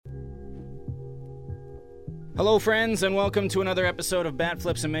Hello, friends, and welcome to another episode of Bat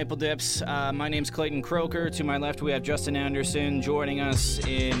Flips and Maple Dips. My name's Clayton Croker. To my left, we have Justin Anderson. Joining us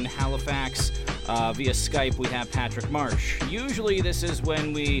in Halifax via Skype, we have Patrick Marsh. Usually, this is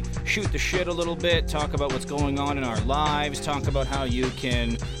when we shoot the shit a little bit, talk about what's going on in our lives, talk about how you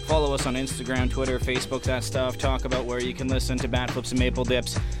can follow us on Instagram, Twitter, Facebook, that stuff, talk about where you can listen to Bat Flips and Maple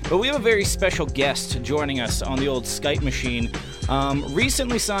Dips. But we have a very special guest joining us on the old Skype machine.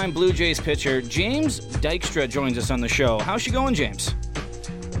 Recently signed Blue Jays pitcher James Dykstra joins us on the show. How's she going, James?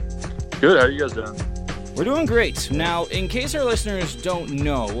 Good. How are you guys doing? We're doing great. Now, in case our listeners don't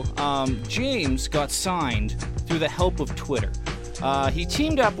know, James got signed through the help of Twitter. He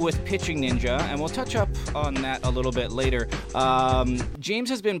teamed up with Pitching Ninja, and we'll touch up on that a little bit later. James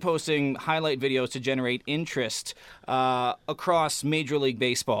has been posting highlight videos to generate interest across Major League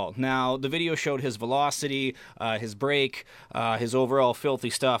Baseball. Now, the video showed his velocity, his break, his overall filthy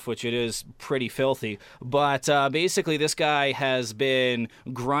stuff, which it is pretty filthy. But basically, this guy has been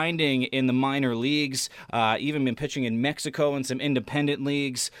grinding in the minor leagues, even been pitching in Mexico in some independent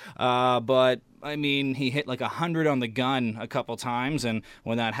leagues, but I mean, he hit like 100 on the gun a couple times, and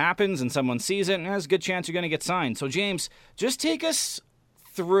when that happens and someone sees it, there's a good chance you're going to get signed. So, James, just take us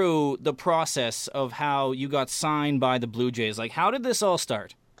through the process of how you got signed by the Blue Jays. Like, how did this all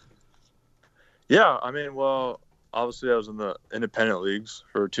start? Yeah, I mean, well, obviously I was in the independent leagues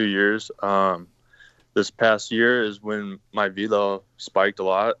for 2 years. This past year is when my velo spiked a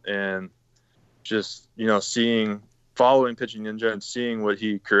lot, and just, following Pitching Ninja and seeing what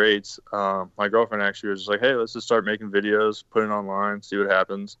he creates, my girlfriend actually was just like, hey, let's just start making videos, put it online, see what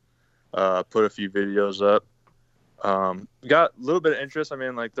happens. Put a few videos up. Got a little bit of interest. I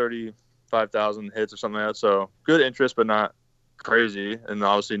mean, like 35,000 hits or something like that. So good interest, but not crazy. And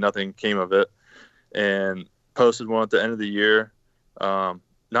obviously nothing came of it. And posted one at the end of the year. Not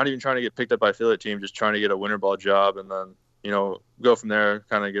even trying to get picked up by affiliate team, just trying to get a winter ball job and then, go from there,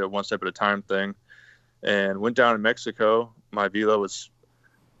 kind of get a one step at a time thing. And went down in Mexico. My velo was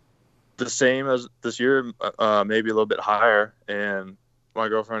the same as this year, maybe a little bit higher. And my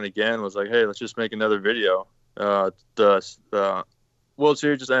girlfriend again was like, hey, let's just make another video. The World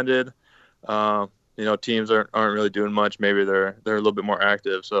Series just ended. Teams aren't really doing much. Maybe they're a little bit more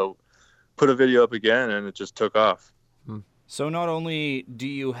active. So put a video up again, and it just took off. So not only do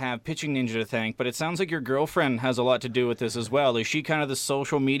you have Pitching Ninja to thank, but it sounds like your girlfriend has a lot to do with this as well. Is she kind of the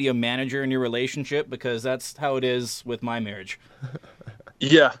social media manager in your relationship? Because that's how it is with my marriage.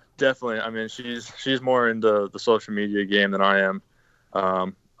 Yeah, definitely. I mean, she's more into the social media game than I am.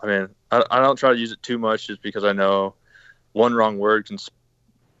 I don't try to use it too much just because I know one wrong word can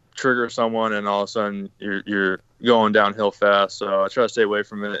trigger someone, and all of a sudden you're going downhill fast. So I try to stay away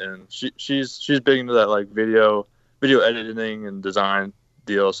from it. And she's big into that, like video editing and design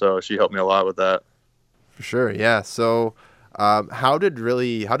deal, so she helped me a lot with that. For sure, yeah. So how did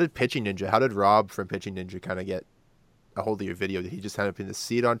Pitching Ninja, how did Rob from Pitching Ninja kind of get a hold of your video? Did he just happen to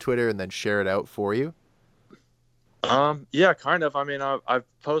see it on Twitter and then share it out for you? Yeah, kind of. I mean, I've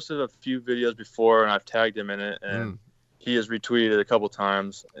posted a few videos before and I've tagged him in it, and he has retweeted it a couple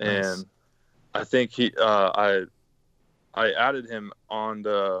times. Nice. And I think I added him on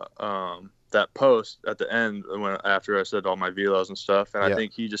the that post at the end after I said all my velos and stuff, and I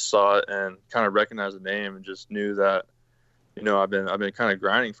think he just saw it and kind of recognized the name and just knew that, I've been kind of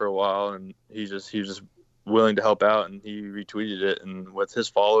grinding for a while, and he was just willing to help out, and he retweeted it, and with his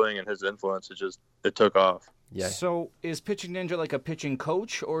following and his influence, it took off. Yeah. So is Pitching Ninja like a pitching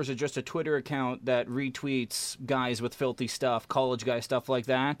coach, or is it just a Twitter account that retweets guys with filthy stuff, college guy stuff like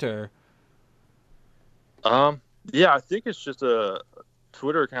that, or? Yeah, I think it's just a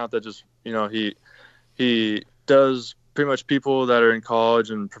Twitter account that just, he does pretty much people that are in college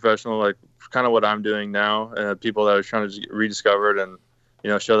and professional, like kind of what I'm doing now, and people that are trying to just get rediscovered and,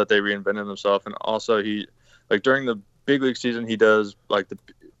 show that they reinvented themselves. And also he, like during the big league season, he does like the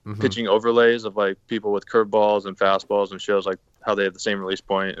pitching overlays of like people with curveballs and fastballs, and shows like how they have the same release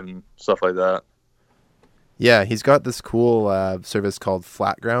point and stuff like that. Yeah, he's got this cool service called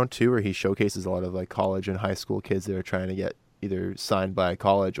Flat Ground too, where he showcases a lot of like college and high school kids that are trying to get either signed by a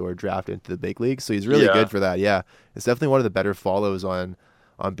college or drafted into the big leagues. So he's really good for that. Yeah, it's definitely one of the better follows on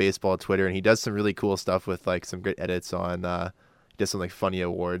baseball Twitter, and he does some really cool stuff with like some great edits on. He does some like funny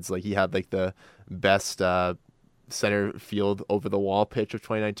awards. Like he had like the best center field over the wall pitch of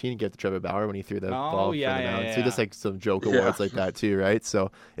 2019 get to Trevor Bauer when he threw the ball for the mound. So he does like some joke awards like that too, right?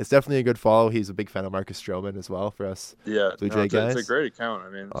 So it's definitely a good follow. He's a big fan of Marcus Stroman as well for us. Yeah, Blue Jay guys. It's a great account. I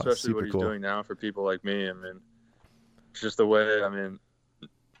mean, especially what he's doing now for people like me. I mean, it's just the way. I mean,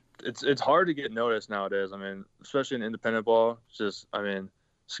 it's hard to get noticed nowadays. I mean, especially in independent ball. It's just, I mean,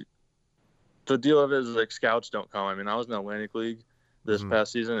 the deal of it is like scouts don't come. I mean, I was in the Atlantic League this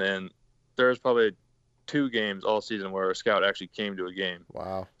past season, and there's probably 2 games all season where a scout actually came to a game.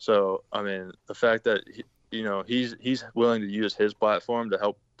 Wow. So, I mean, the fact that, he's willing to use his platform to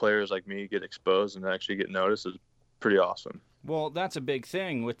help players like me get exposed and actually get noticed is pretty awesome. Well, that's a big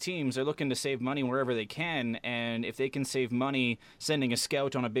thing with teams. They're looking to save money wherever they can, and if they can save money sending a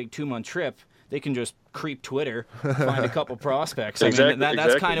scout on a big 2-month trip, they can just creep Twitter, find a couple prospects. Exactly,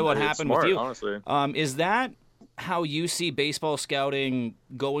 that's kind of what happened smart, with you. Honestly. Is that how you see baseball scouting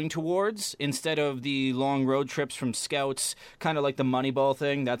going towards, instead of the long road trips from scouts, kind of like the Moneyball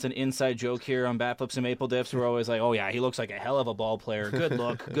thing? That's an inside joke here on Bat Flips and Maple Dips. We're always like, oh yeah, he looks like a hell of a ball player. Good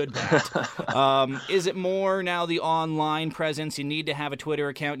look, good bat. Is it more now the online presence? You need to have a Twitter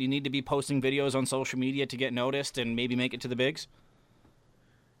account. You need to be posting videos on social media to get noticed and maybe make it to the bigs?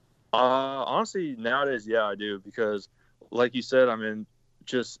 Honestly, nowadays, yeah, I do, because like you said, I mean,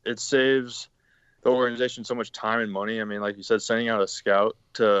 just it saves the organization so much time and money. I mean, like you said, sending out a scout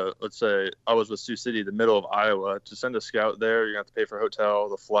to, let's say I was with Sioux City, the middle of Iowa, to send a scout there, you're going to have to pay for hotel,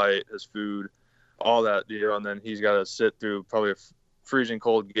 the flight, his food, all that deal. And then he's got to sit through probably a freezing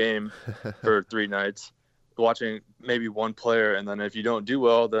cold game for 3 nights, watching maybe one player. And then if you don't do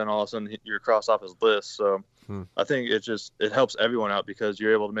well, then all of a sudden you're crossed off his list. So I think it helps everyone out, because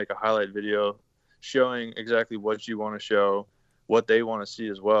you're able to make a highlight video showing exactly what you want to show, what they want to see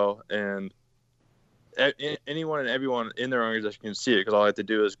as well. And anyone and everyone in their organization can see it, because all I have to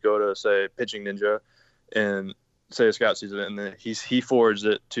do is go to, say, Pitching Ninja and say a scout sees it, and then he forwards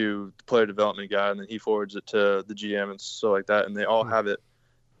it to the player development guy, and then he forwards it to the GM and stuff like that, and they all have it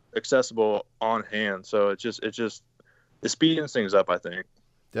accessible on hand. So it speeds things up, I think.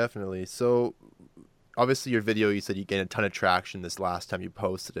 Definitely. So obviously your video, you said you gained a ton of traction this last time you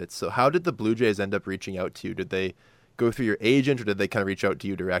posted it. So how did the Blue Jays end up reaching out to you? Did they go through your agent, or did they kind of reach out to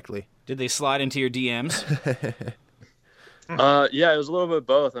you directly? Did they slide into your DMs? Yeah, it was a little bit of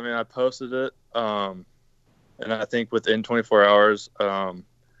both. I mean, I posted it, and I think within 24 hours, I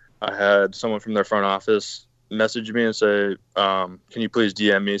had someone from their front office message me and say, can you please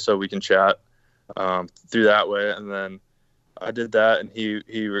DM me so we can chat through that way? And then I did that, and he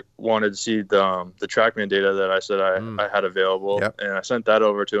wanted to see the TrackMan data that I said I had available, and I sent that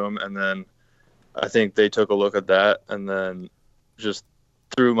over to him, and then I think they took a look at that, and then just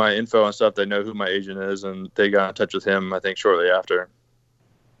through my info and stuff, they know who my agent is, and they got in touch with him, I think, shortly after.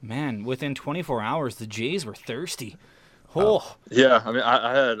 Man, within 24 hours, the Jays were thirsty. Oh. Yeah, I mean,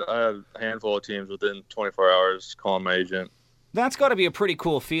 I had a handful of teams within 24 hours calling my agent. That's got to be a pretty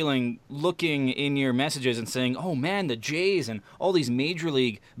cool feeling, looking in your messages and saying, oh man, the Jays and all these Major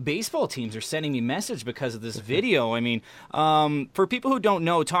League Baseball teams are sending me message because of this video. I mean, for people who don't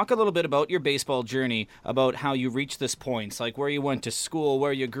know, talk a little bit about your baseball journey, about how you reached this point, like where you went to school,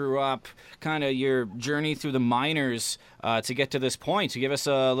 where you grew up, kind of your journey through the minors to get to this point. So give us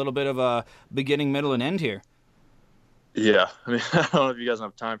a little bit of a beginning, middle, and end here. Yeah, I mean, I don't know if you guys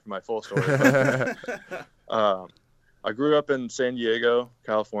have time for my full story. But, I grew up in San Diego,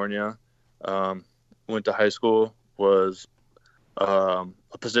 California. Went to high school, was a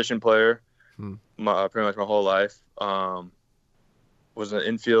position player pretty much my whole life. Was an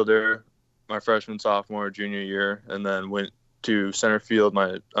infielder my freshman, sophomore, junior year, and then went to center field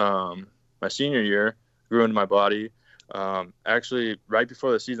my senior year. Grew into my body. Actually, right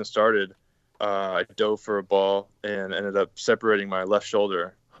before the season started, I dove for a ball and ended up separating my left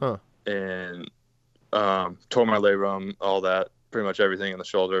shoulder. And tore my labrum, all that, pretty much everything in the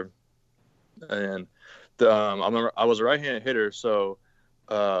shoulder. And I remember I was a right-handed hitter, so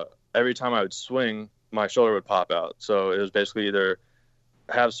every time I would swing, my shoulder would pop out. So it was basically either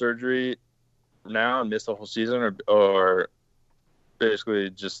have surgery now and miss the whole season, or basically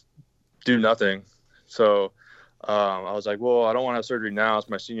just do nothing. So I was like, well, I don't want to have surgery now. It's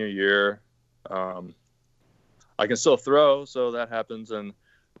my senior year. I can still throw, so that happens. And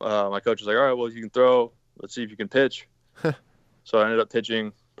my coach was like, all right, well, you can throw. Let's see if you can pitch. So I ended up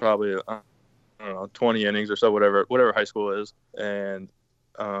pitching probably, I don't know, 20 innings or so, whatever high school is. And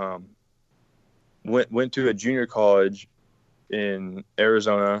went to a junior college in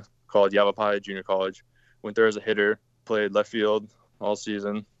Arizona called Yavapai Junior College. Went there as a hitter, played left field all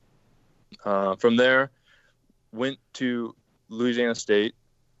season. From there, went to Louisiana State.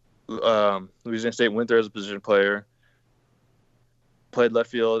 Louisiana State, went there as a position player. Played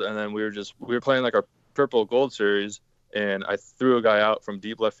left field, and then we were playing like our purple gold series, and I threw a guy out from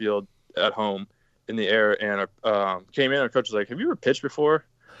deep left field at home in the air, and came in. Our coach was like, "Have you ever pitched before?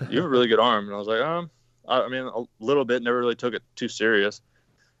 You have a really good arm." And I was like, I mean, a little bit. Never really took it too serious.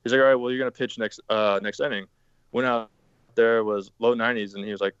 He's like, "All right, well, you're gonna pitch next inning." Went out there, was low 90s, and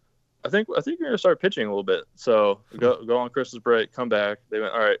he was like, think you're gonna start pitching a little bit. So go on Christmas break, come back. They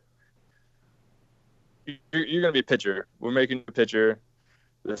went, all right, you're gonna be a pitcher. We're making you a pitcher.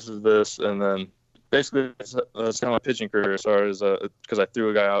 This is this, and then basically that's kind of my pitching career started because I threw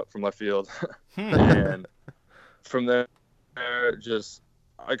a guy out from left field, and from there, just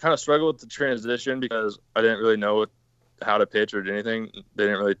I kind of struggled with the transition because I didn't really know how to pitch or anything. They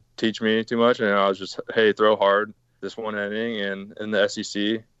didn't really teach me too much, and I was just, hey, throw hard this one inning, and in the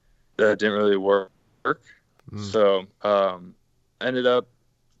SEC, that didn't really work. So ended up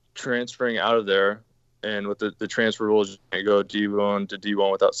transferring out of there, and with the transfer rules, you can't go D1 to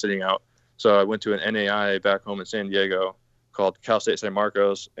D1 without sitting out. So I went to an NAI back home in San Diego called Cal State San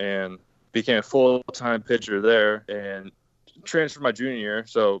Marcos and became a full-time pitcher there and transferred my junior year.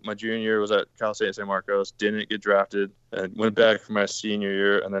 So my junior year was at Cal State San Marcos, didn't get drafted, and went back for my senior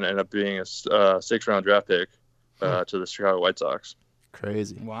year, and then ended up being a 6th-round draft pick to the Chicago White Sox.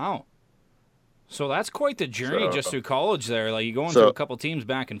 Crazy. Wow. So that's quite the journey just through college there. Like, you going through a couple teams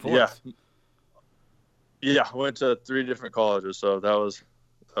back and forth. Yeah, I went to 3 different colleges, so that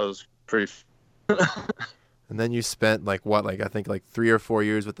was pretty And then you spent I think 3 or 4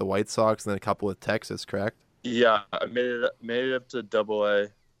 years with the White Sox and then a couple with Texas, correct? Yeah, I made it up to Double-A,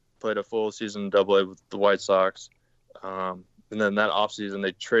 played a full season Double-A with the White Sox. And then that offseason,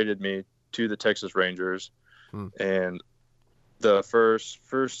 they traded me to the Texas Rangers. And the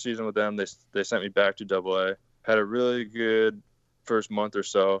first season with them, they sent me back to Double-A. Had a really good first month or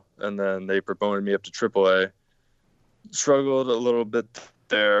so, and then they promoted me up to Triple-A. Struggled a little bit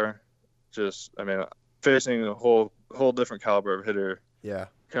there. Just, I mean, facing a whole different caliber of hitter. Yeah.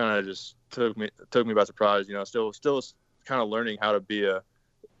 Kind of just took me by surprise. You know, still kind of learning how to be a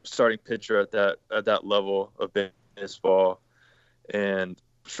starting pitcher at that level of baseball, and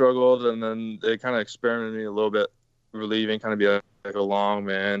struggled. And then they kind of experimented me a little bit, relieving, kind of be like a long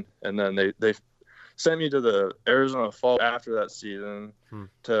man. And then they sent me to the Arizona Fall after that season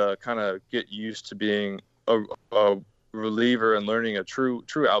to kind of get used to being a reliever and learning a true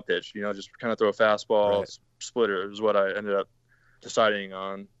out pitch. You know, just kind of throw a fastball, splitter is what I ended up deciding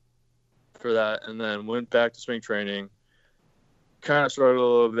on for that. And then went back to spring training, kind of struggled a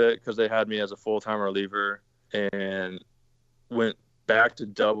little bit because they had me as a full-time reliever, and went back to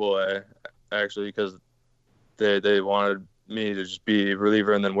Double-A actually because they wanted me to just be a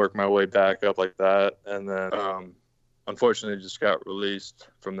reliever and then work my way back up like that. And then unfortunately just got released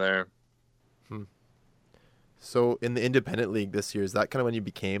from there. So in the independent league this year, is that kind of when you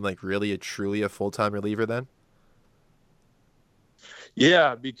became really truly a full-time reliever then?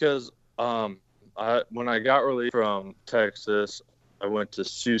 Yeah, because when I got released from Texas, I went to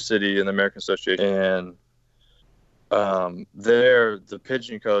Sioux City in the American Association, and there the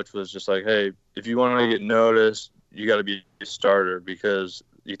pitching coach was just like, hey, if you want to get noticed, you got to be a starter because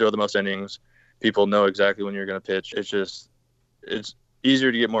you throw the most innings. People know exactly when you're going to pitch. It's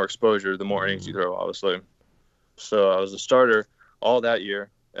easier to get more exposure the more innings you throw, obviously. So I was a starter all that year,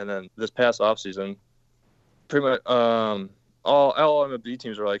 and then this past offseason, pretty much all MLB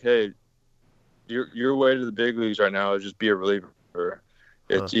teams are like, hey, your way to the big leagues right now is just be a reliever.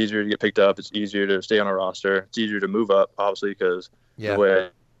 It's easier to get picked up. It's easier to stay on a roster. It's easier to move up, obviously, because the way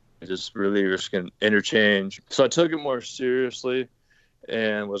just relievers can interchange. So I took it more seriously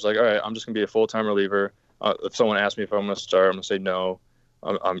and was like, all right, I'm just going to be a full-time reliever. If someone asks me if I'm going to start, I'm going to say no.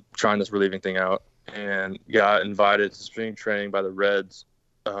 I'm trying this relieving thing out. And got invited to spring training by the Reds.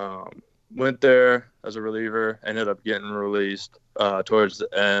 Went there as a reliever, ended up getting released towards the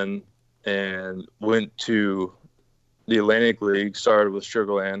end, and went to the Atlantic League, started with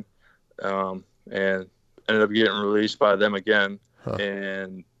Sugarland, and ended up getting released by them again,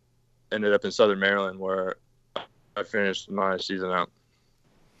 and ended up in Southern Maryland where I finished my season out.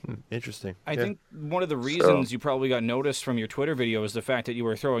 Interesting. I think one of the reasons you probably got noticed from your Twitter video is the fact that you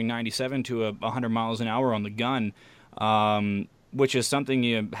were throwing 97 to 100 miles an hour on the gun, which is something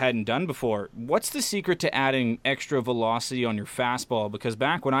you hadn't done before. What's the secret to adding extra velocity on your fastball? Because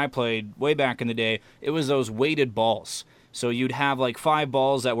back when I played, way back in the day, it was those weighted balls. So you'd have 5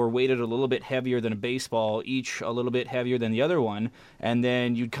 balls that were weighted a little bit heavier than a baseball, each a little bit heavier than the other one, and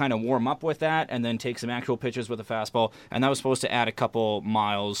then you'd kind of warm up with that and then take some actual pitches with a fastball, and that was supposed to add a couple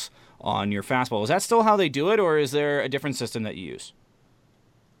miles on your fastball. Is that still how they do it, or is there a different system that you use?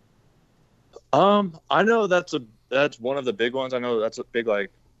 I know that's one of the big ones. I know that's a big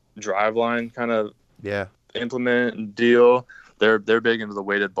drive line kind of implement and deal. They're big into the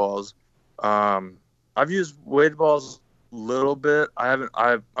weighted balls. I've used weighted balls little bit. I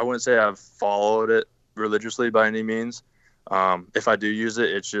wouldn't say I've followed it religiously by any means. If I do use it,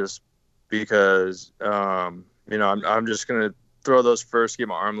 it's just because I'm just gonna throw those first, get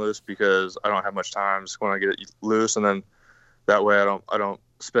my arm loose because I don't have much time. Just want to get it loose, and then that way I don't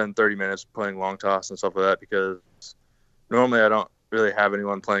spend 30 minutes playing long toss and stuff like that, because normally I don't really have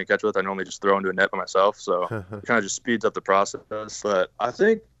anyone playing catch with. I normally just throw into a net by myself, so it kind of just speeds up the process. But I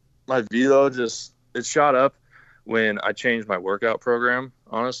think my velo it shot up when I changed my workout program,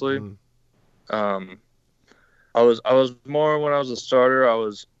 honestly. I was more, when I was a starter, I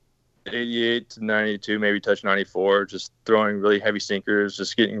was 88 to 92, maybe touch 94, just throwing really heavy sinkers,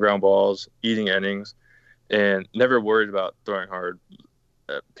 just getting ground balls, eating innings, and never worried about throwing hard.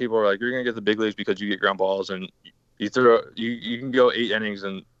 People are like, you're going to get the big leagues because you get ground balls, and you can go 8 innings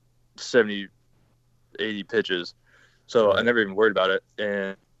and 70, 80 pitches. So right. I never even worried about it.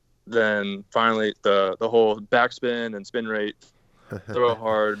 And then finally the whole backspin and spin rate, throw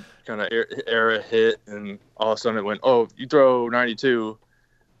hard kind of era hit, and all of a sudden it went, oh, you throw 92,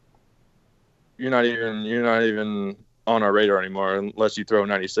 you're not even on our radar anymore unless you throw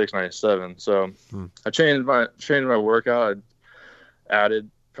 96, 97. So I changed my workout. I added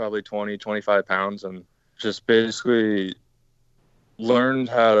probably 20, 25 pounds, and just basically learned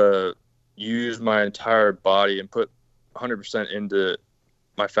how to use my entire body and put 100% into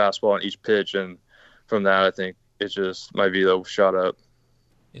my fastball on each pitch. And from that, I think it's just my velo shot up.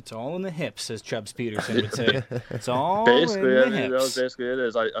 It's all in the hips, as Chubbs Peterson would say. It's all basically, in the hips. That was basically it.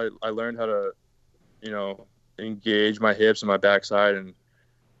 Is I learned how to, engage my hips and my backside, and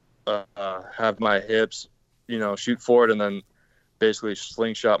have my hips, shoot forward, and then basically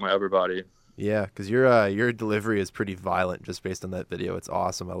slingshot my upper body. Yeah, because your delivery is pretty violent just based on that video. It's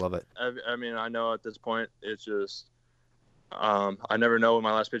awesome. I love it. I mean, I know at this point it's just I never know what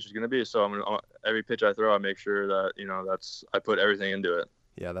my last pitch is going to be, so every pitch I throw, I make sure that I put everything into it.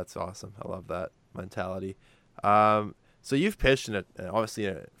 Yeah, that's awesome. I love that mentality. So you've pitched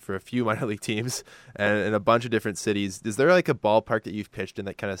obviously for a few minor league teams and in a bunch of different cities. Is there like a ballpark that you've pitched in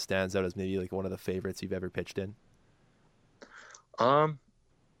that kind of stands out as maybe like one of the favorites you've ever pitched in?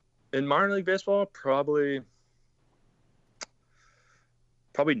 In minor league baseball, probably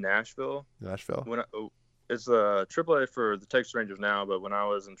Nashville. It's AAA for the Texas Rangers now, but when I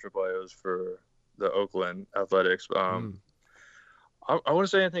was in AAA, it was for the Oakland Athletics. I wouldn't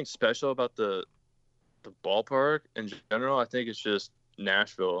say anything special about the ballpark in general. I think it's just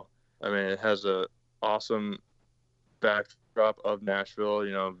Nashville. I mean, it has a awesome backdrop of Nashville.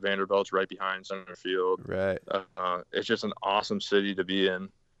 Vanderbilt's right behind center field. Right. It's just an awesome city to be in,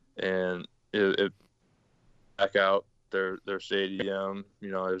 and it back out their stadium.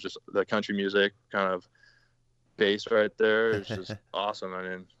 It was just the country music kind of base right there. It's just awesome. I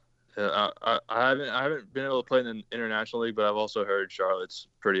mean, I haven't been able to play in the international league, but I've also heard Charlotte's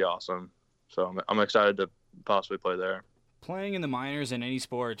pretty awesome. So I'm excited to possibly play there. Playing in the minors in any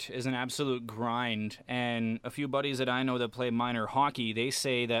sport is an absolute grind, and a few buddies that I know that play minor hockey, they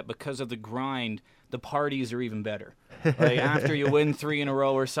say that because of the grind, the parties are even better. Like after you win 3 in a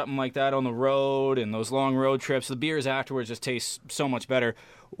row or something like that on the road and those long road trips, the beers afterwards just taste so much better.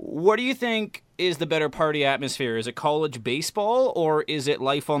 What do you think is the better party atmosphere? Is it college baseball, or is it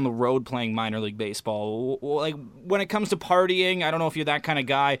life on the road playing minor league baseball? Like when it comes to partying, I don't know if you're that kind of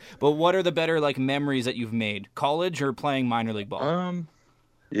guy, but what are the better like memories that you've made, college or playing minor league ball?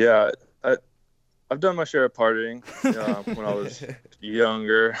 Yeah, I've done my share of partying when I was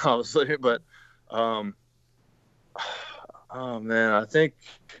younger, obviously, but oh man, I think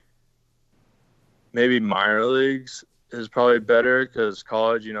maybe minor leagues is probably better, because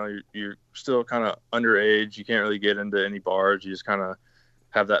college, you're still kind of underage. You can't really get into any bars. You just kind of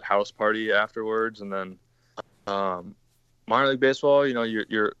have that house party afterwards. And then minor league baseball,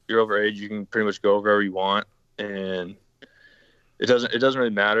 you're overage. You can pretty much go wherever you want, and it doesn't really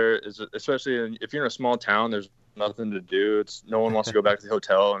matter. Especially if you're in a small town, there's nothing to do. No one wants to go back to the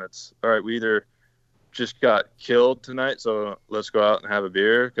hotel, and it's all right. We either just got killed tonight, so let's go out and have a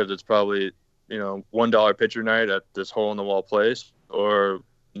beer, because it's probably $1 pitcher night at this hole in the wall place, or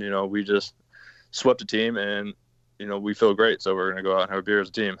we just swept a team and we feel great, so we're gonna go out and have a beer as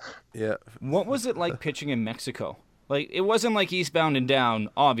a team. Yeah. What was it like pitching in Mexico? Like, it wasn't like Eastbound and Down,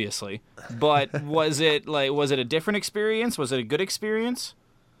 obviously, but was it a different experience? Was it a good experience?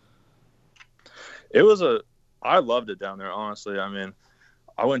 I loved it down there, honestly. I mean,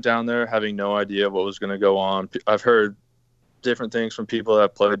 I went down there having no idea what was going to go on. I've heard different things from people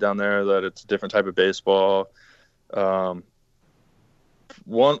that played down there, that it's a different type of baseball. It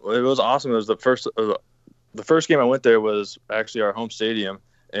was awesome. It was the first game I went there was actually our home stadium,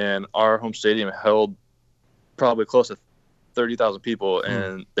 and our home stadium held probably close to 30,000 people,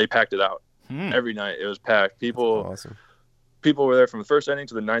 and they packed it out every night. It was packed. People were there from the first inning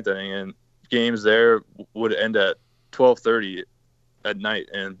to the ninth inning, and games there would end at 12:30 at night,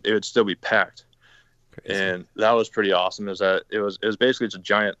 and it would still be packed. Crazy. And that was pretty awesome. Is that it was basically it's a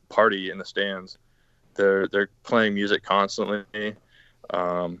giant party in the stands. They're playing music constantly. They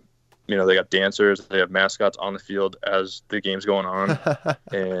got dancers, they have mascots on the field as the game's going on,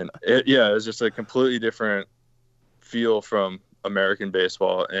 and it's just a completely different feel from American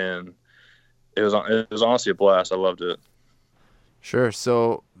baseball, and it was honestly a blast. I loved it. Sure.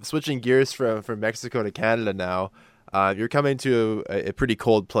 So switching gears from Mexico to Canada now, you're coming to a pretty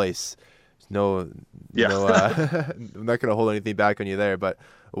cold place. I'm not going to hold anything back on you there, but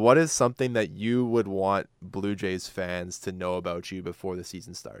what is something that you would want Blue Jays fans to know about you before the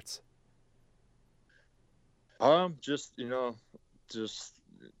season starts? Just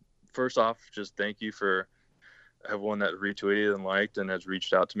first off, just thank you for everyone that retweeted and liked and has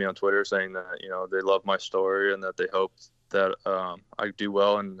reached out to me on Twitter saying that, they love my story and that they hope that I do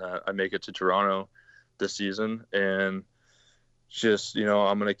well and that I make it to Toronto this season. And just,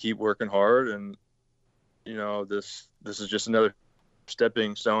 I'm going to keep working hard, and, this is just another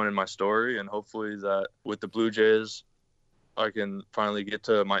stepping stone in my story. And hopefully that with the Blue Jays, I can finally get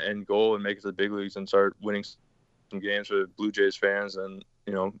to my end goal and make it to the big leagues and start winning some games for Blue Jays fans. And,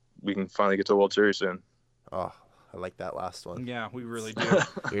 we can finally get to the World Series soon. Oh, I like that last one. Yeah, we really do.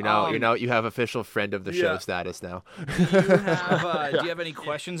 You have official friend of the show status now. Do you have any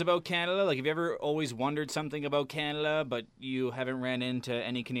questions about Canada? Like, have you ever always wondered something about Canada, but you haven't ran into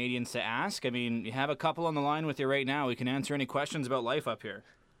any Canadians to ask? I mean, you have a couple on the line with you right now. We can answer any questions about life up here.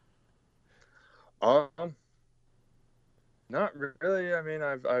 Not really. I mean,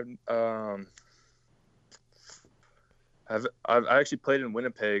 I've actually played in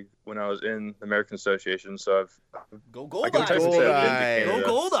Winnipeg when I was in the American Association, so Go Gold Eyes! Go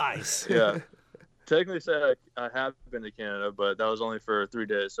Gold Eyes! Yeah, technically say I have been to Canada, but that was only for 3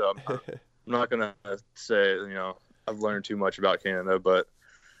 days, so I'm not gonna say I've learned too much about Canada, but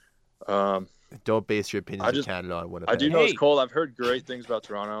don't base your opinions of Canada on Winnipeg. I do know it's cold. I've heard great things about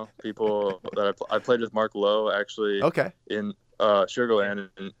Toronto. People that I played with, Mark Lowe, actually, in Sugar Land,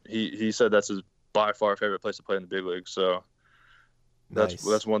 and he said that's his by far favorite place to play in the big league. So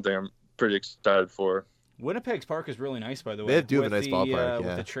that's one thing I'm pretty excited for. Winnipeg's park is really nice, by the way. They do have a nice ballpark,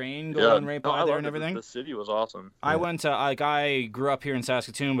 with the train going right by there and everything. The city was awesome. I went to I grew up here in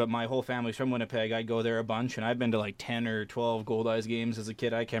Saskatoon, but my whole family's from Winnipeg. I go there a bunch, and I've been to like 10 or 12 Gold Eyes games as a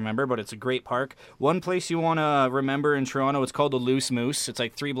kid. I can't remember, but it's a great park. One place you want to remember in Toronto, it's called the Loose Moose. It's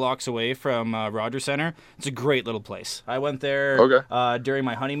like 3 blocks away from Rogers Centre. It's a great little place. I went there during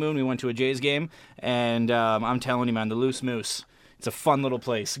my honeymoon. We went to a Jays game, and I'm telling you, man, the Loose Moose. It's a fun little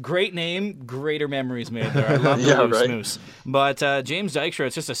place. Great name, greater memories made there. I love the Loose Moose. But James Dykstra,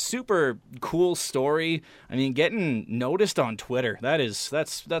 it's just a super cool story. I mean, getting noticed on Twitter, that's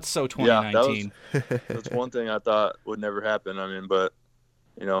so 2019. Yeah, that's one thing I thought would never happen. I mean, but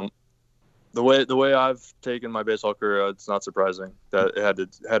the way I've taken my baseball career, it's not surprising that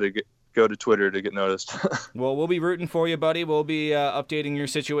it had to go to Twitter to get noticed. Well, we'll be rooting for you, buddy. We'll be updating your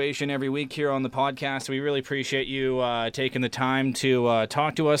situation every week here on the podcast. We really appreciate you taking the time to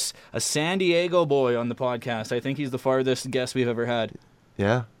talk to us. A San Diego boy on the podcast. I think he's the farthest guest we've ever had.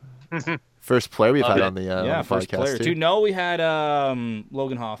 Yeah. First player we've had on the first podcast, player too. No, we had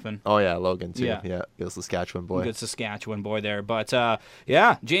Logan Hoffman. Oh yeah, Logan too. Yeah, good Saskatchewan boy. Good Saskatchewan boy there. But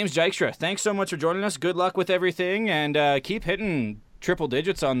James Dykstra, thanks so much for joining us. Good luck with everything, and keep hitting triple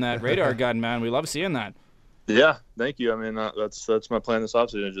digits on that radar gun, man. We love seeing that. Yeah, thank you. I mean, that's my plan this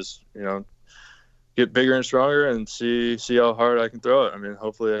offseason. Just get bigger and stronger and see how hard I can throw it. I mean,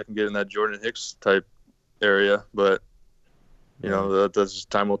 hopefully I can get in that Jordan Hicks type area, but that's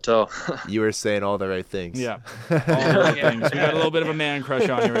time will tell. You were saying all the right things. Yeah, all the right things. We got a little bit of a man crush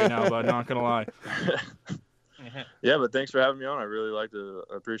on you right now, but not gonna lie. Yeah, but thanks for having me on. I really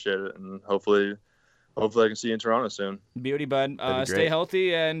appreciate it, and hopefully I can see you in Toronto soon. Beauty, bud. Stay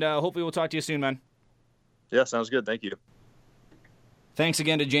healthy, and hopefully we'll talk to you soon, man. Yeah, sounds good. Thank you. Thanks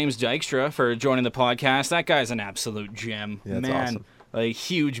again to James Dykstra for joining the podcast. That guy's an absolute gem. Yeah, that's man. Awesome. Like,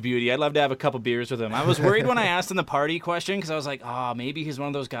 huge beauty. I'd love to have a couple beers with him. I was worried when I asked him the party question because I was like, maybe he's one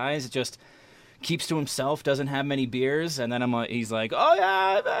of those guys that just keeps to himself, doesn't have many beers, and then he's like, oh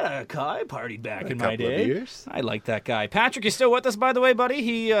yeah, I partied back in my day. Beers? I like that guy. Patrick, you still with us, by the way, buddy?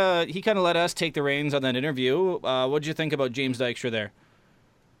 He kind of let us take the reins on that interview. What did you think about James Dykstra there?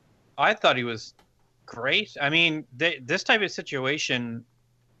 I thought he was great. I mean, this type of situation,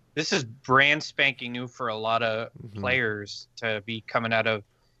 this is brand spanking new for a lot of players to be coming out of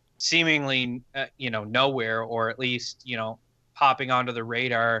seemingly, nowhere, or at least, popping onto the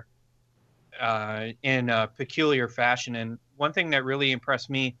radar in a peculiar fashion. And one thing that really impressed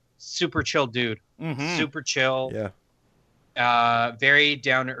me, super chill dude. Super chill. Yeah. Very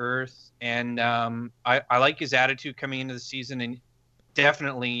down to earth, and I like his attitude coming into the season, and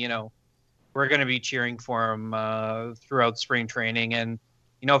definitely, we're going to be cheering for him throughout spring training. And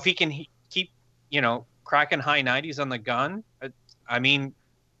if he can keep cracking high 90s on the gun, I mean,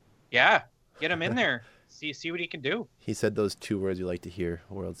 yeah, get him in there. See what he can do. He said those 2 words you like to hear: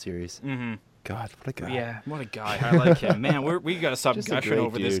 World Series. Mm-hmm. God, what a guy. Yeah, what a guy. I like him. Man, we got to stop gushing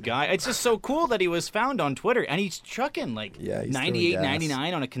over this guy. It's just so cool that he was found on Twitter, and he's chucking 98,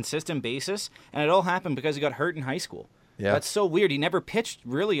 99 on a consistent basis, and it all happened because he got hurt in high school. Yeah. That's so weird. He never pitched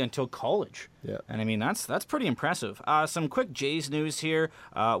really until college. Yeah. And I mean, that's pretty impressive. Some quick Jays news here.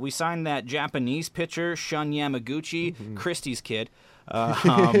 We signed that Japanese pitcher, Shun Yamaguchi, Christie's kid.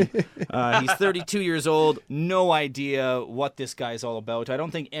 He's 32 years old. No idea what this guy's all about. I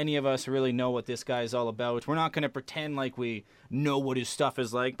don't think any of us really know what this guy's all about. We're not going to pretend like we know what his stuff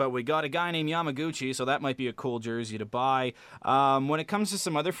is like, but we got a guy named Yamaguchi, so that might be a cool jersey to buy. When it comes to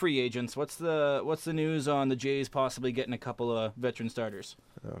some other free agents, what's the news on the Jays possibly getting a couple of veteran starters?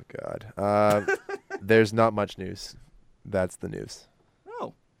 Oh God, there's not much news. That's the news.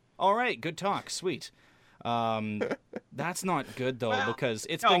 Oh, all right, good talk, sweet. That's not good though, because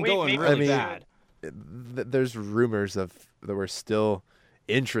it's been going really bad. There's rumors that we're still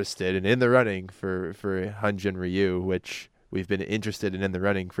interested and in the running for Hyun-Jin Ryu, which we've been interested in the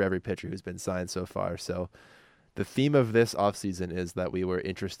running for every pitcher who's been signed so far. So the theme of this offseason is that we were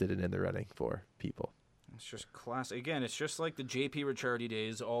interested in the running for people. It's just classic. Again, it's just like the J.P. Ricciardi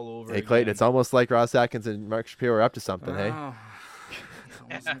days all over. Hey, Clayton, it's almost like Ross Atkins and Mark Shapiro are up to something, hey?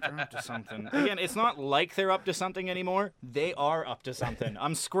 It's almost like they're up to something. Again, it's not like they're up to something anymore. They are up to something.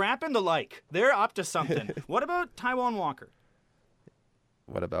 I'm scrapping the like. They're up to something. What about Taijuan Walker?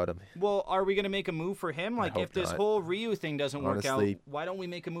 What about him? Well, are we going to make a move for him? Like, if this whole Ryu thing doesn't work out, why don't we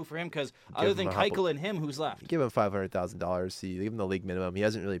make a move for him? Because other than Keuchel and him, who's left? Give him $500,000. You give him the league minimum. He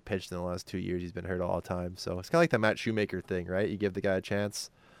hasn't really pitched in the last 2 years. He's been hurt all the time. So it's kind of like the Matt Shoemaker thing, right? You give the guy a chance.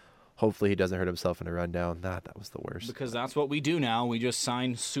 Hopefully he doesn't hurt himself in a rundown. That was the worst. Because that's what we do now. We just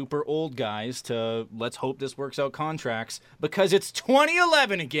sign super old guys to let's hope this works out contracts. Because it's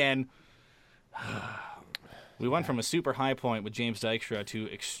 2011 again. We went from a super high point with James Dykstra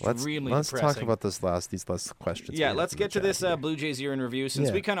to extremely depressing. Let's talk about these last questions. Yeah, let's get to this Blue Jays year in review. Since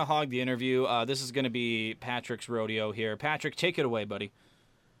we kind of hogged the interview, this is going to be Patrick's rodeo here. Patrick, take it away, buddy.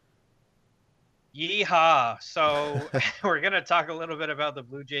 Yeehaw! So we're going to talk a little bit about the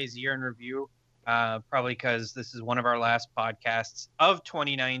Blue Jays year in review, probably because this is one of our last podcasts of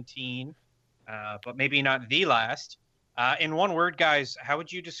 2019, but maybe not the last. In one word, guys, how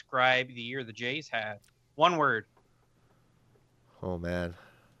would you describe the year the Jays had? One word. Oh, man.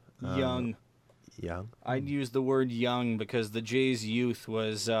 Young. Young? I'd use the word young because the Jays' youth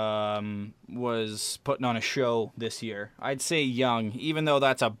was putting on a show this year. I'd say young, even though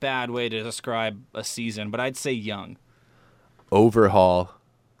that's a bad way to describe a season, but I'd say young. Overhaul.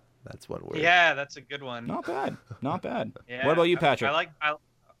 That's one word. Yeah, that's a good one. Not bad. Not bad. Yeah, what about you, Patrick?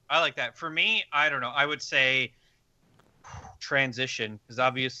 I like that. For me, I don't know. I would say transition, because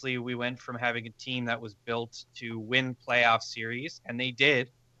obviously we went from having a team that was built to win playoff series, and they did,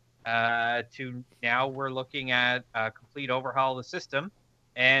 to now we're looking at a complete overhaul of the system,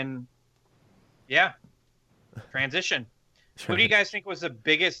 and transition. What do you guys think was the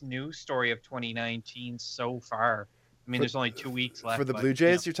biggest news story of 2019 so far? I mean, there's only 2 weeks left. For the Blue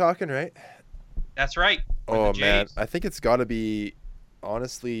Jays, you're talking, right? That's right. Oh, man. I think it's got to be,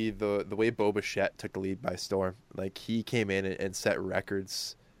 honestly, the way Bo Bichette took the lead by storm. Like, he came in and set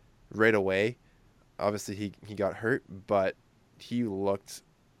records right away. Obviously, he got hurt, but he looked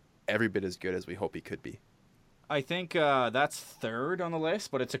every bit as good as we hope he could be. I think that's third on the list,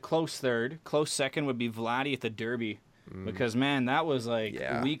 but it's a close third. Close second would be Vladdy at the Derby. Because, man, that was like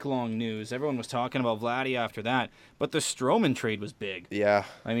week-long news. Everyone was talking about Vladdy after that. But the Stroman trade was big. Yeah.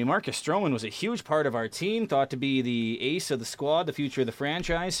 I mean, Marcus Stroman was a huge part of our team, thought to be the ace of the squad, the future of the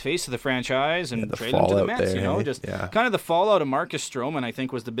franchise, face of the franchise, and trade him to the Mets, kind of the fallout of Marcus Stroman, I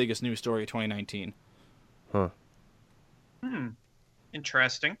think, was the biggest news story of 2019. Huh.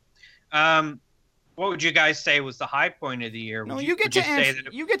 Interesting. What would you guys say was the high point of the year? No, you get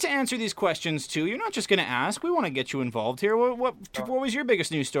to answer these questions too. You're not just going to ask. We want to get you involved here. What was your biggest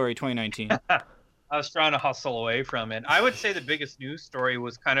news story 2019? I was trying to hustle away from it. I would say the biggest news story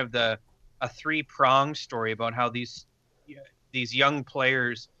was kind of a three-pronged story about how these young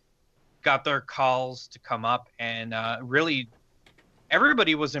players got their calls to come up, and really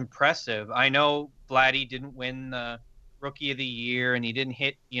everybody was impressive. I know Vladdy didn't win the Rookie of the Year, and he didn't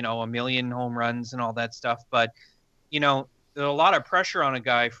hit, 1 million home runs and all that stuff. But, there's a lot of pressure on a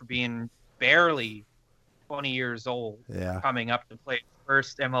guy for being barely 20 years old, Yeah. coming up to play his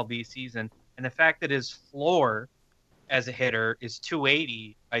first MLB season. And the fact that his floor as a hitter is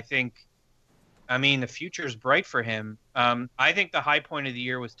 280, the future is bright for him. I think the high point of the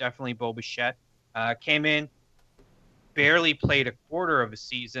year was definitely Bo Bichette. Came in, barely played a quarter of a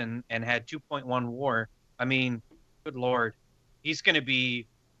season, and had 2.1 WAR. I mean, good Lord, he's going to be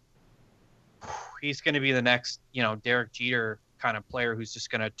the next, Derek Jeter kind of player who's just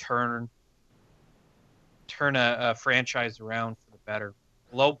going to turn a franchise around for the better.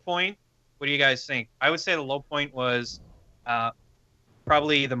 Low point, what do you guys think? I would say the low point was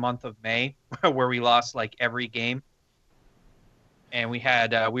probably the month of May, where we lost like every game, and we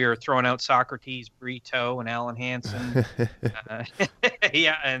were throwing out Socrates, Brito, and Alan Hansen.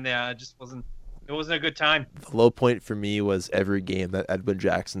 Just wasn't a good time. The low point for me was every game that Edwin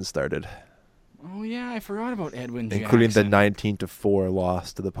Jackson started. Oh, yeah, I forgot about Edwin Jackson. Including the 19-4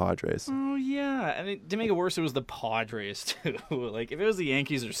 loss to the Padres. Oh, yeah. And to make it worse, it was the Padres, too. Like, if it was the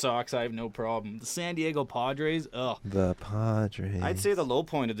Yankees or Sox, I have no problem. The San Diego Padres, ugh. The Padres. I'd say the low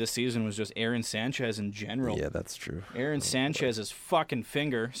point of this season was just Aaron Sanchez in general. Yeah, that's true. Aaron Sanchez's fucking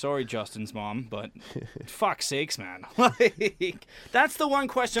finger. Sorry, Justin's mom, but fuck's sakes, man. Like, that's the one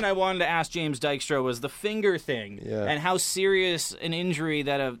question I wanted to ask James Dykstra was the finger thing. Yeah. And how serious an injury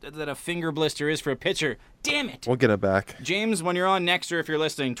that a finger blister is for a pitcher. Damn it. We'll get it back. James, when you're on next, or if you're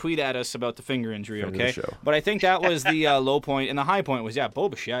listening, tweet at us about the finger injury, Friend of okay? the show. But I think that was the low point, and the high point was, Bo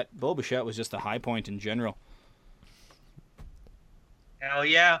Bichette. Bo Bichette was just the high point in general. Hell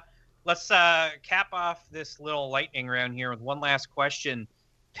yeah. Let's cap off this little lightning round here with one last question.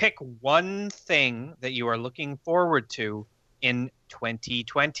 Pick one thing that you are looking forward to in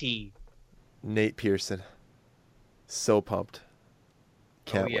 2020. Nate Pearson. So pumped.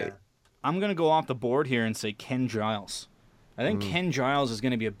 Can't wait. I'm going to go off the board here and say Ken Giles. I think Ken Giles is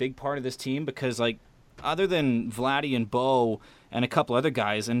going to be a big part of this team because, like, other than Vladdy and Bo and a couple other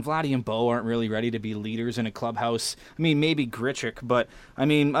guys, and Vladdy and Bo aren't really ready to be leaders in a clubhouse. I mean, maybe Grichuk, but, I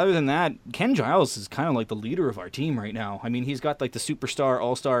mean, other than that, Ken Giles is kind of like the leader of our team right now. I mean, he's got, like, the superstar,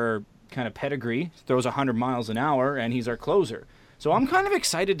 all-star kind of pedigree, throws 100 miles an hour, and he's our closer. So I'm kind of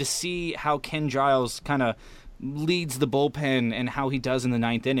excited to see how Ken Giles kind of leads the bullpen and how he does in the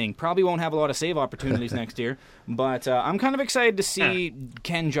ninth inning. Probably won't have a lot of save opportunities next year, but I'm kind of excited to see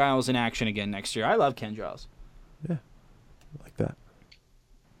Ken Giles in action again next year. I love Ken Giles. Yeah, I like that.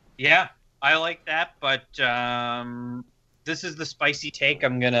 Yeah, I like that, but this is the spicy take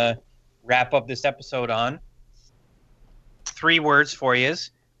I'm going to wrap up this episode on. 3 words for you: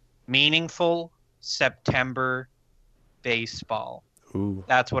 meaningful September baseball. Ooh.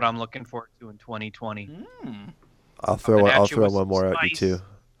 That's what I'm looking forward to in 2020. I'll throw one more at you too.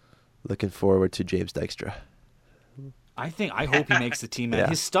 Looking forward to James Dykstra. I hope he makes the team, man. Yeah.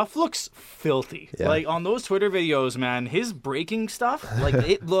 His stuff looks filthy. Yeah. Like on those Twitter videos, man, his breaking stuff, like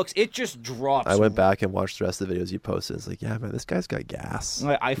it just drops. I went back and watched the rest of the videos you posted. It's like, yeah, man, this guy's got gas.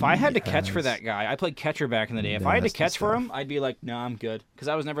 Like, if I had to catch for that guy, I played catcher back in the day. If I had to Nasty catch for stuff. him, I'd be like, nah, I'm good. Because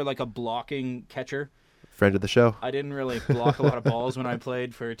I was never like a blocking catcher. Friend of the show. I didn't really block a lot of balls when I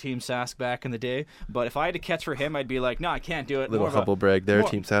played for Team Sask back in the day. But if I had to catch for him, I'd be like, no, I can't do it. Little humble brag there,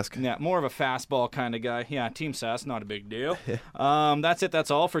 Team Sask. Yeah, more of a fastball kind of guy. Yeah, Team Sask, not a big deal. That's it.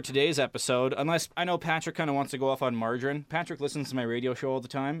 That's all for today's episode. Unless I know Patrick kind of wants to go off on margarine. Patrick listens to my radio show all the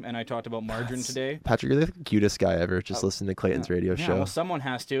time, and I talked about margarine today. Patrick, you're the cutest guy ever. Just listening to Clayton's radio show. Well, someone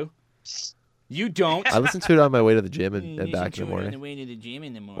has to. You don't. I listen to it on my way to the gym and back in the morning. On the way to the gym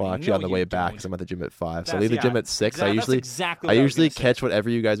in the morning. Well, actually, on the way back because I'm at the gym at 5. So I leave the gym at 6. Exactly, I usually catch whatever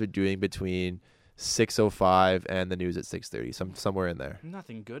you guys are doing between 6:05 and the news at 6:30. Somewhere in there.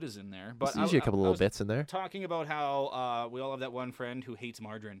 Nothing good is in there. But There's usually a couple little bits in there. Talking about how we all have that one friend who hates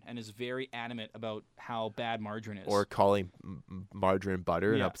margarine and is very adamant about how bad margarine is. Or calling margarine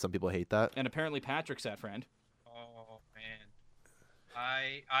butter, and how some people hate that. And apparently Patrick's that friend. Oh, man.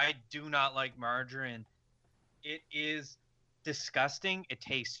 I do not like margarine. It is disgusting. It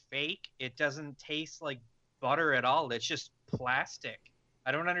tastes fake. It doesn't taste like butter at all. It's just plastic.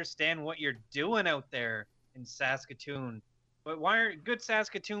 I don't understand what you're doing out there in Saskatoon. But why aren't good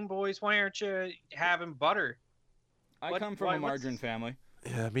Saskatoon boys? Why aren't you having butter? I come from a margarine family.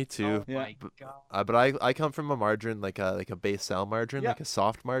 Yeah, me too. Oh my God. But I come from a margarine like a base cell margarine, like a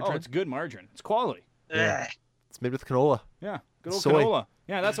soft margarine. Oh, it's good margarine. It's quality. Yeah. It's made with canola. Yeah, good old Soy. canola.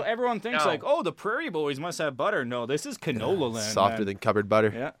 Yeah, that's what everyone thinks. No. Like, oh, the Prairie Boys must have butter. No, this is canola land. Softer man. than cupboard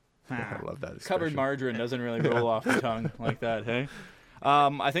butter. Yeah. I love that. Covered expression. margarine doesn't really roll off the tongue like that, hey?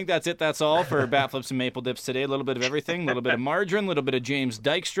 I think that's it. That's all for Bat Flips and Maple Dips today. A little bit of everything. A little bit of margarine, a little bit of James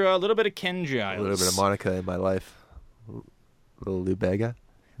Dykstra, a little bit of Ken Giles. A little bit of Monica in my life. Little Lou Bega.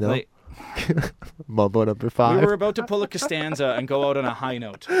 No? Mambo number 5. We were about to pull a Costanza and go out on a high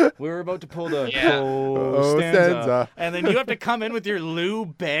note. We were about to pull the Costanza. And then you have to come in with your Lou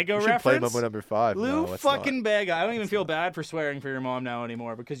Bega reference. Play Mambo number 5. Lou fucking Bega. I don't even feel bad for swearing for your mom now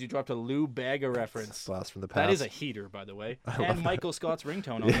anymore because you dropped a Lou Bega reference. Blast from the past. That is a heater, by the way. And Michael Scott's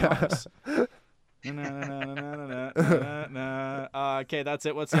ringtone on the office. Okay, that's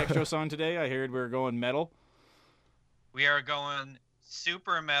it. What's the extra song today? I heard we were going metal. We are going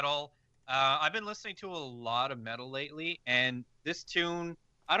super metal. I've been listening to a lot of metal lately, and this tune,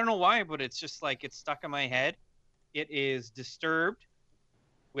 I don't know why, but it's just like it's stuck in my head. It is Disturbed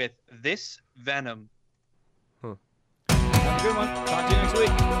with This Venom. Have a good one. Talk to you next week.